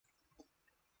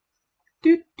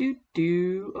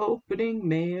Opening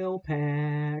mail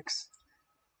packs.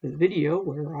 The video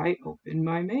where I open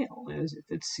my mail as if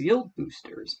it's sealed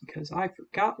boosters because I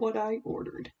forgot what I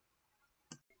ordered.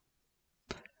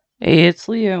 Hey, it's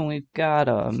Leah, and we've got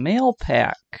a mail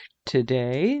pack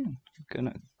today. I'm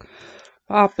gonna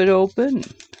pop it open.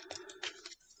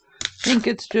 I think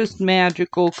it's just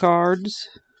magical cards.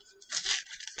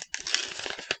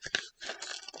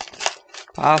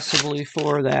 Possibly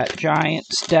for that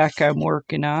Giants deck I'm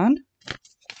working on.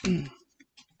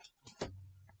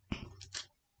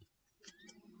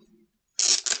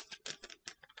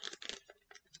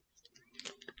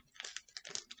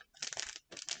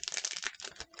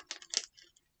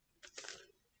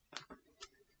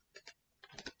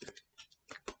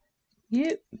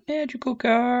 Yep, magical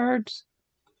cards.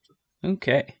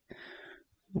 Okay.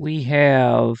 We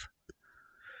have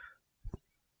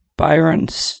Byron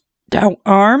Stout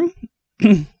Arm.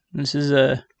 This is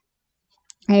a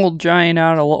old giant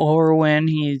out of Lorwyn.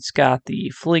 He's got the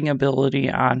fling ability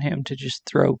on him to just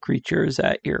throw creatures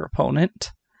at your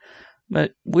opponent.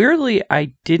 But weirdly,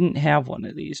 I didn't have one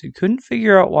of these. I couldn't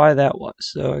figure out why that was.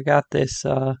 So I got this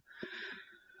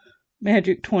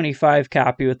Magic 25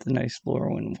 copy with the nice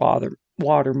Lorwyn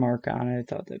watermark on it. I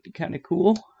thought that'd be kind of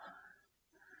cool.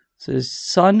 This is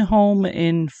Sunhome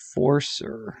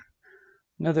Enforcer.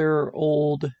 Another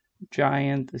old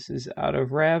giant. This is out of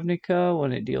Ravnica.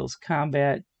 When it deals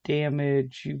combat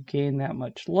damage, you gain that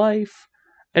much life.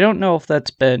 I don't know if that's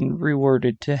been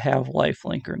reworded to have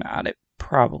lifelink or not. It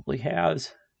probably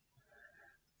has.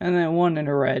 And then one in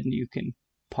a red, and you can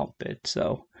pump it.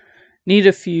 So, need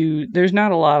a few. There's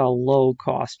not a lot of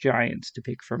low-cost giants to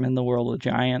pick from in the world of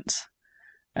giants.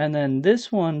 And then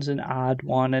this one's an odd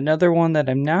one. Another one that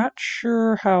I'm not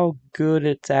sure how good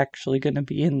it's actually going to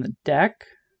be in the deck.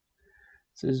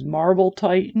 This is Marble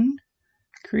Titan.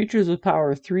 Creatures with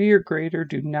power 3 or greater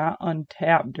do not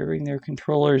untap during their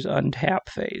controller's untap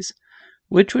phase.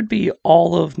 Which would be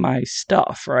all of my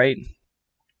stuff, right?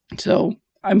 So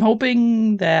I'm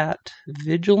hoping that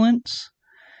Vigilance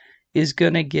is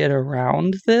going to get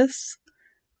around this.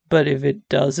 But if it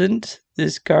doesn't,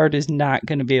 this card is not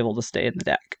going to be able to stay in the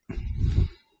deck.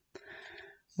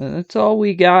 That's all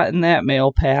we got in that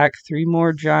mail pack. 3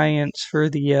 more giants for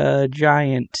the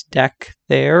giant deck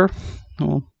there.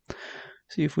 We'll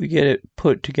see if we get it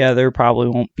put together. Probably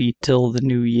won't be till the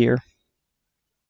new year.